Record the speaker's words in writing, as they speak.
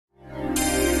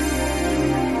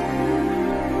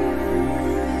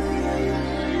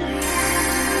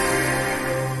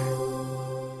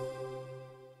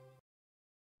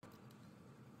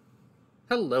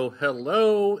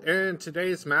Hello. In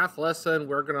today's math lesson,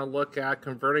 we're going to look at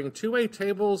converting two-way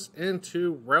tables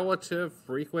into relative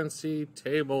frequency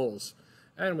tables.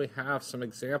 And we have some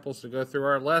examples to go through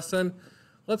our lesson.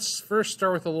 Let's first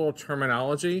start with a little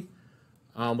terminology.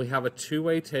 We have a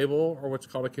two-way table, or what's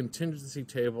called a contingency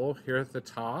table, here at the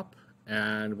top.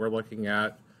 And we're looking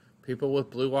at people with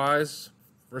blue eyes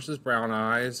versus brown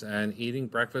eyes and eating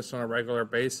breakfast on a regular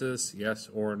basis, yes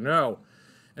or no.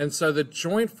 And so the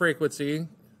joint frequency,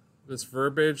 this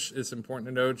verbiage is important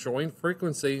to know, joint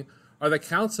frequency are the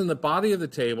counts in the body of the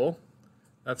table.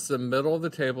 That's the middle of the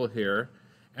table here.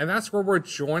 And that's where we're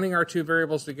joining our two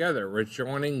variables together. We're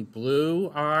joining blue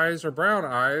eyes or brown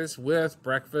eyes with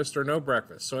breakfast or no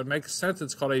breakfast. So it makes sense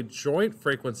it's called a joint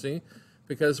frequency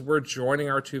because we're joining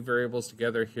our two variables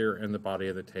together here in the body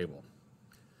of the table.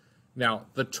 Now,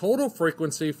 the total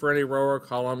frequency for any row or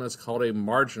column is called a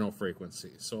marginal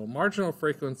frequency. So a marginal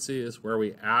frequency is where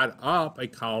we add up a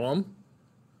column,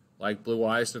 like blue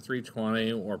eyes to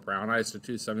 320 or brown eyes to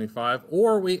 275,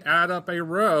 or we add up a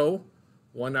row,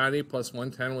 190 plus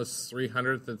 110 was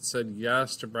 300 that said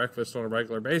yes to breakfast on a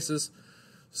regular basis.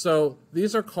 So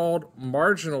these are called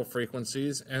marginal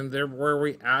frequencies, and they're where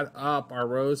we add up our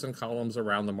rows and columns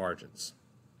around the margins.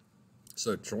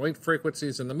 So joint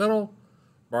frequencies in the middle,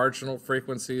 marginal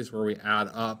frequencies where we add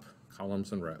up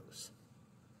columns and rows.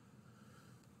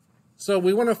 So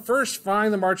we want to first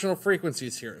find the marginal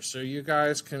frequencies here. So you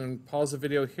guys can pause the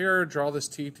video here, draw this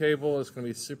T-table. It's going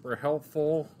to be super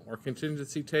helpful, or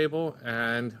contingency table,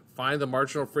 and find the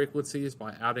marginal frequencies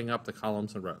by adding up the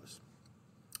columns and rows.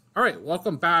 All right,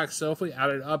 welcome back. So if we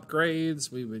added up grades,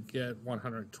 we would get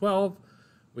 112.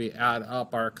 We add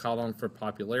up our column for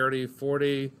popularity,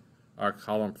 40. Our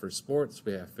column for sports,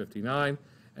 we have 59.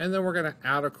 And then we're going to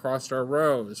add across our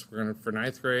rows. We're going to, for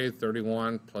 9th grade,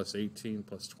 31 plus 18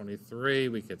 plus 23,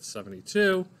 we get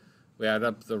 72. We add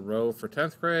up the row for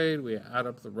 10th grade, we add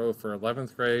up the row for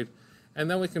 11th grade, and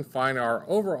then we can find our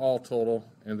overall total,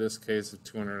 in this case of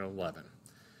 211.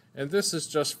 And this is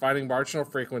just finding marginal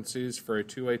frequencies for a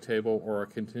two-way table or a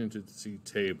contingency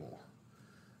table.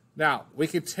 Now, we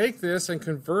could take this and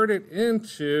convert it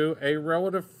into a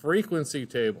relative frequency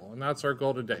table, and that's our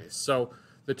goal today. So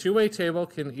the two-way table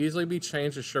can easily be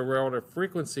changed to show relative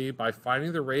frequency by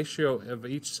finding the ratio of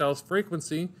each cell's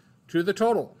frequency to the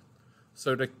total.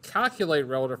 So to calculate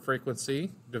relative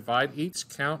frequency, divide each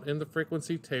count in the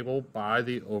frequency table by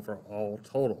the overall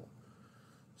total.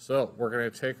 So we're going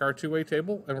to take our two-way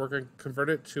table and we're going to convert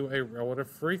it to a relative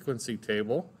frequency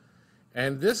table.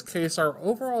 And in this case, our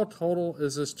overall total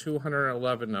is this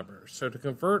 211 number. So to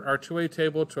convert our two-way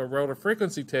table to a relative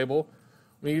frequency table,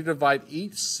 we need to divide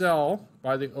each cell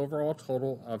by the overall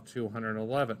total of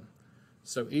 211.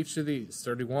 So each of these,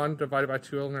 31 divided by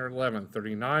 211,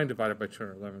 39 divided by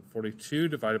 211, 42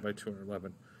 divided by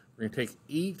 211. We're going to take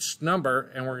each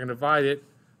number and we're going to divide it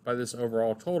by this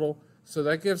overall total. So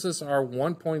that gives us our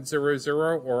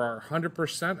 1.00, or our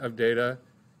 100% of data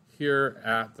here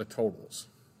at the totals.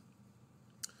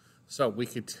 So we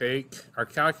could take our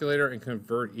calculator and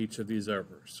convert each of these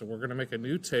over. So we're going to make a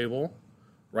new table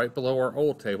right below our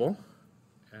old table,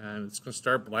 and it's going to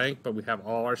start blank, but we have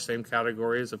all our same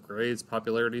categories of grades,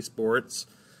 popularity, sports,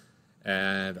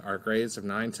 and our grades of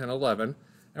 9, 10, 11.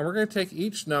 And we're going to take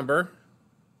each number,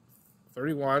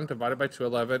 31 divided by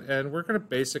 211, and we're going to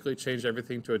basically change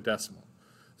everything to a decimal.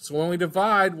 So when we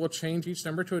divide, we'll change each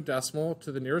number to a decimal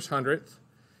to the nearest hundredth,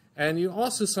 and you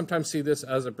also sometimes see this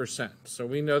as a percent. So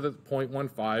we know that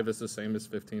 0.15 is the same as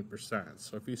 15%.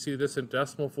 So if you see this in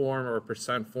decimal form or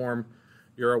percent form,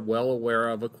 you're well aware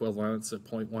of equivalents at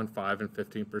 0.15 and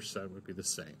 15% would be the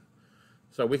same.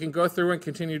 So we can go through and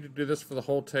continue to do this for the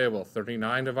whole table.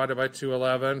 39 divided by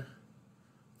 211,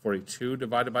 42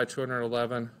 divided by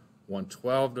 211,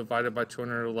 112 divided by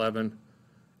 211,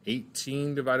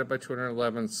 18 divided by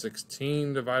 211,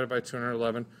 16 divided by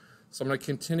 211. So I'm going to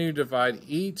continue to divide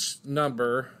each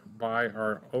number by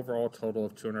our overall total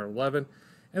of 211,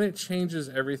 and it changes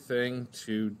everything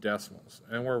to decimals.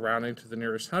 And we're rounding to the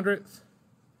nearest hundredth.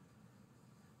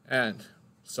 And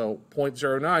so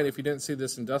 0.09, if you didn't see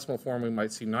this in decimal form, we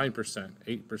might see 9%,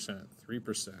 8%,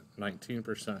 3%,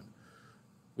 19%.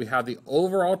 We have the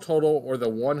overall total, or the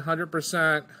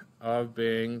 100% of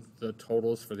being the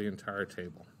totals for the entire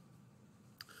table.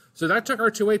 So that took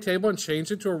our two-way table and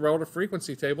changed it to a relative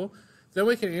frequency table. Then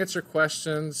we can answer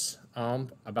questions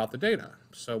about the data.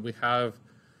 So we have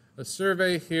a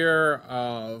survey here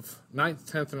of 9th,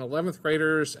 10th, and 11th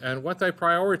graders and what they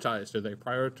prioritize. Do they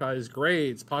prioritize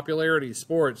grades, popularity,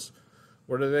 sports?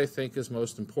 What do they think is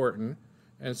most important?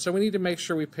 And so we need to make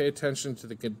sure we pay attention to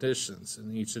the conditions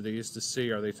in each of these to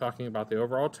see, are they talking about the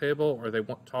overall table, or are they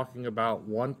talking about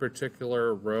one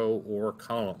particular row or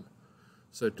column?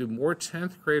 So do more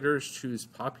 10th graders choose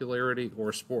popularity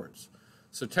or sports?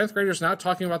 So 10th graders not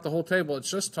talking about the whole table,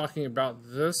 it's just talking about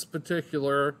this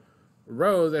particular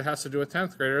row that has to do with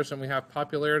 10th graders, and we have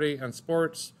popularity and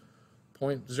sports.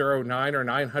 0.09 or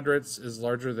 900ths is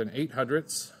larger than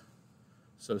 800ths.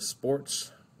 So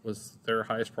sports was their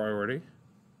highest priority.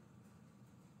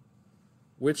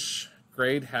 Which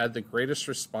grade had the greatest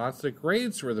response? The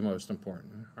grades were the most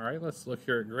important. All right, let's look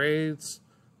here at grades.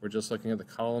 We're just looking at the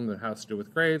column that has to do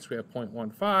with grades. We have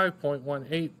 0.15,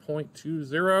 0.18,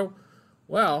 0.20.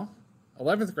 Well,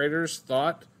 11th graders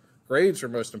thought grades were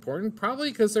most important,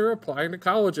 probably because they're applying to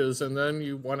colleges, and then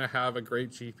you want to have a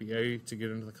great GPA to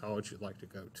get into the college you'd like to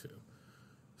go to.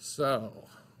 So,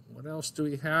 what else do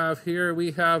we have here?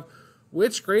 We have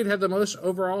which grade had the most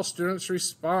overall students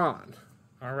respond?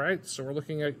 All right, so we're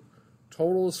looking at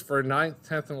totals for 9th,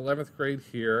 10th, and 11th grade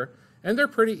here, and they're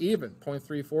pretty even,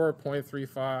 0.34,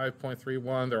 0.35,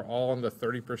 0.31, they're all in the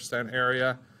 30%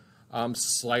 area,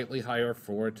 slightly higher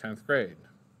for 10th grade.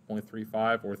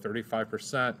 0.35 or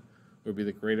 35% would be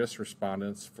the greatest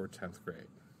respondents for 10th grade.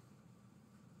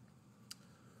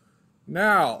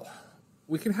 Now,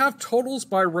 we can have totals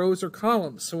by rows or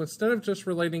columns, so instead of just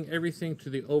relating everything to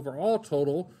the overall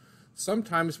total,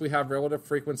 sometimes we have relative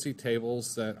frequency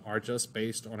tables that are just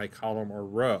based on a column or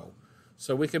row.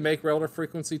 So we can make relative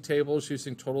frequency tables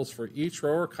using totals for each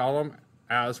row or column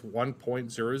as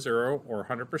 1.00 or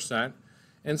 100%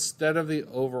 instead of the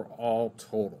overall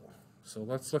total. So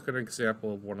let's look at an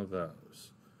example of one of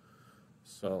those.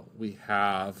 So we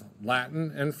have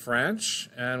Latin and French,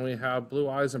 and we have blue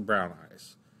eyes and brown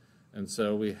eyes. And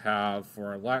so we have for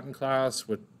our Latin class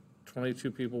with 22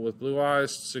 people with blue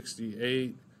eyes,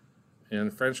 68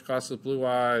 in French class with blue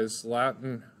eyes,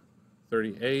 Latin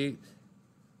 38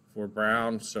 for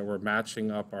brown, so we're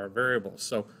matching up our variables.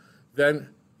 So then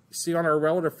see on our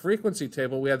relative frequency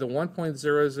table, we have the 1.00,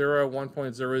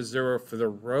 1.00 for the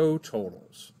row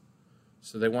totals.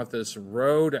 So they want this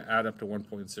row to add up to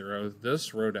 1.0,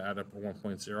 this row to add up to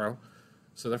 1.0.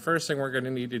 So the first thing we're going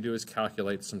to need to do is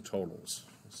calculate some totals.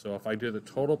 So if I do the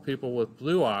total people with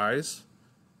blue eyes,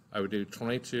 I would do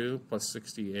 22 plus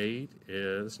 68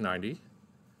 is 90.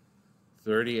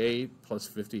 38 plus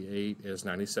 58 is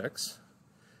 96.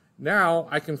 Now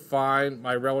I can find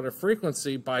my relative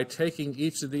frequency by taking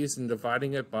each of these and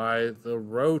dividing it by the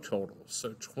row totals.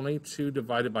 So 22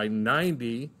 divided by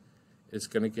 90 is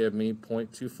going to give me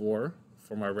 0.24 for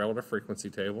my relative frequency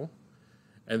table.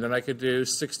 And then I could do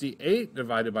 68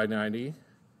 divided by 90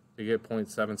 to get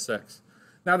 0.76.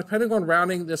 Now, depending on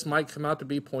rounding, this might come out to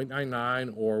be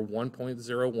 0.99 or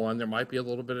 1.01. There might be a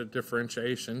little bit of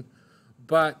differentiation,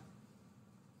 but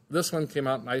this one came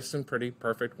out nice and pretty,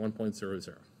 perfect,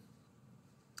 1.00.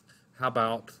 How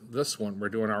about this one? We're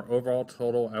doing our overall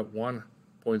total at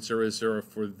 1.00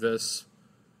 for this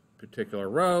particular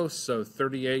row. So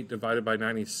 38 divided by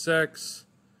 96,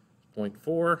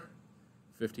 0.4.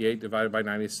 58 divided by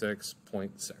 96,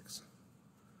 0.6.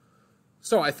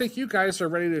 So I think you guys are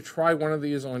ready to try one of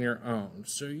these on your own.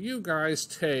 So you guys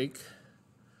take,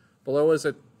 below is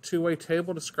a two-way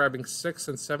table describing 6th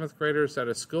and 7th graders at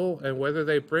a school and whether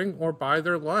they bring or buy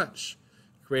their lunch.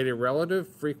 Create a relative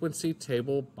frequency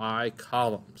table by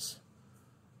columns.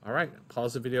 All right,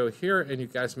 pause the video here and you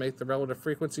guys make the relative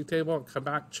frequency table and come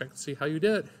back, check and see how you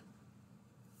did.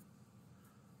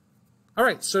 All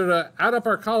right, so to add up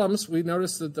our columns, we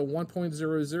notice that the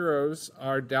 1.00s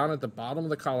are down at the bottom of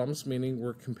the columns, meaning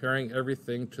we're comparing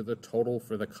everything to the total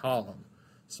for the column.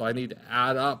 So I need to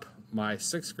add up my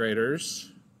 6th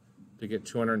graders to get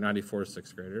 294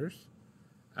 6th graders,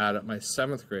 add up my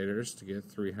 7th graders to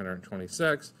get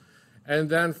 326, and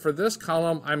then for this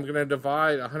column, I'm going to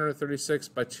divide 136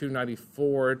 by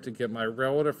 294 to get my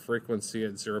relative frequency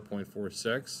at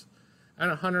 0.46. And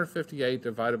 158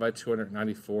 divided by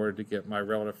 294 to get my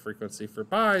relative frequency for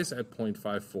buys at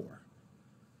 0.54.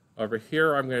 Over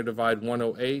here, I'm going to divide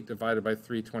 108 divided by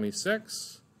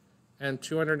 326 and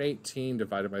 218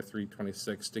 divided by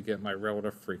 326 to get my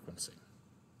relative frequency.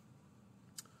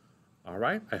 All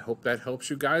right, I hope that helps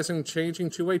you guys in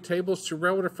changing two-way tables to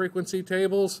relative frequency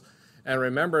tables. And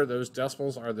remember, those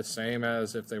decimals are the same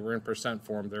as if they were in percent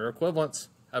form. They're equivalents.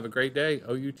 Have a great day.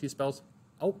 OUT spells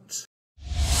out.